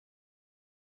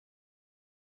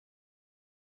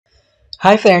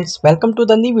Hi friends, welcome to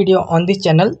the new video on this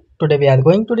channel. Today we are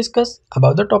going to discuss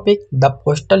about the topic the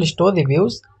Postal Store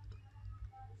Reviews.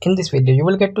 In this video you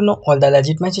will get to know all the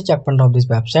legitimacy checkpoint of this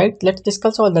website. Let's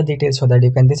discuss all the details so that you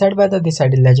can decide whether this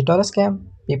site is legit or a scam.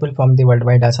 People from the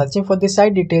worldwide are searching for this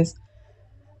site details.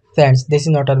 Friends, this is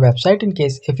not our website. In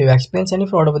case if you experience any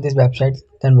fraud over this website,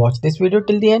 then watch this video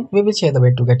till the end. We will share the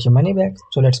way to get your money back.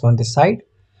 So let's go on this site.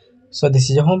 So this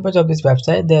is the homepage of this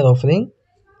website. They are offering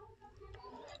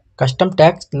custom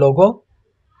text logo,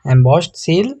 embossed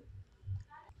seal,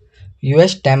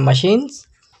 US stamp machines,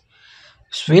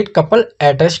 sweet couple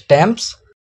address stamps,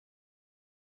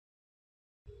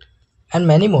 and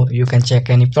many more. You can check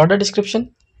any product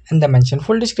description and the mention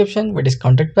full description with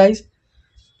discounted price,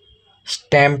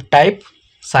 stamp type,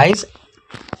 size,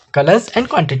 colors and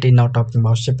quantity. Now talking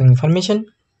about shipping information.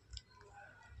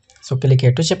 So click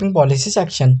here to shipping policy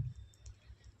section.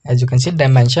 As you can see,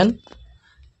 dimension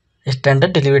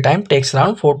standard delivery time takes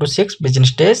around 4 to 6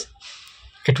 business days.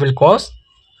 It will cost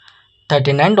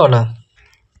 $39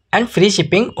 and free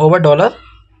shipping over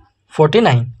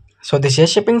 $49. So this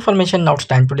is shipping information. Now it's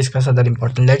time to discuss other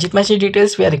important legitimacy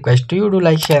details. We are request you to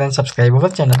like, share and subscribe our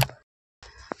channel.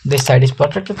 This site is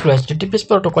protected through HTTPS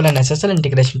protocol and SSL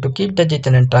integration to keep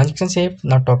digital and transaction safe.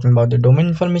 Now talking about the domain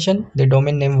information. The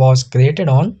domain name was created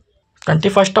on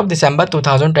 21st of December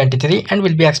 2023 and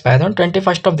will be expired on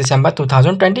 21st of December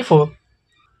 2024.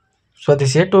 So this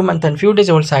is a 2 month and few days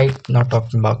old site. Now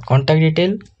talking about contact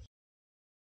detail.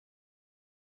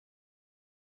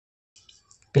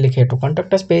 Click here to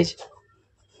contact us page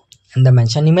and the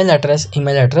mention email address.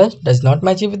 Email address does not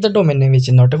match with the domain name, which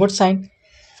is not a good sign.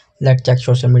 Let's check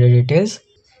social media details.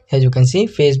 Here you can see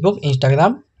Facebook,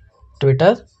 Instagram,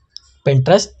 Twitter,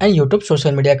 Pinterest and YouTube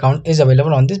social media account is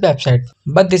available on this website.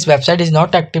 But this website is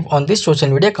not active on these social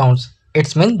media accounts.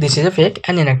 It means this is a fake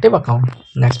and inactive account.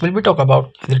 Next will be talk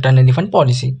about return and refund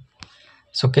policy.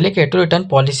 So click here to return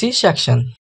policy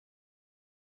section.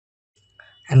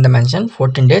 And the mention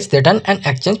 14 days return and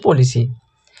exchange policy.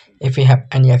 If you have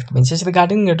any experiences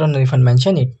regarding return and refund,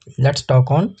 mention it. Let's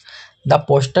talk on the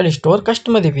Postal Store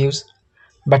customer reviews.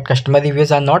 But customer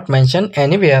reviews are not mentioned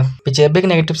anywhere, which is a big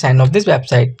negative sign of this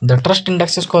website. The trust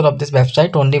index score of this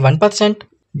website only 1%.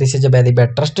 This is a very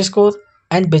bad trust score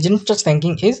and business trust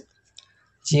ranking is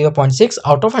 0.6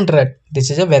 out of 100. This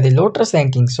is a very low trust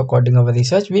ranking. So according to our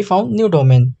research, we found new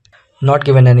domain. Not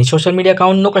given any social media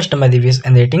account, no customer reviews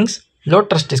and ratings, low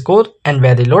trust score and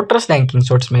very low trust ranking.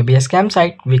 So it may be a scam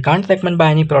site. We can't recommend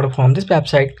buy any product from this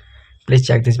website. Please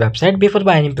check this website before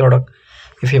buying any product.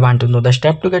 If you want to know the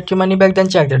step to get your money back, then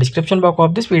check the description box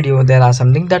of this video. There are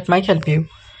some links that might help you.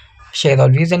 Share all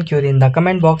views and query in the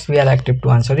comment box. We are active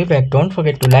to answer you back. Don't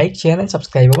forget to like, share and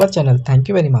subscribe our channel. Thank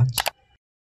you very much.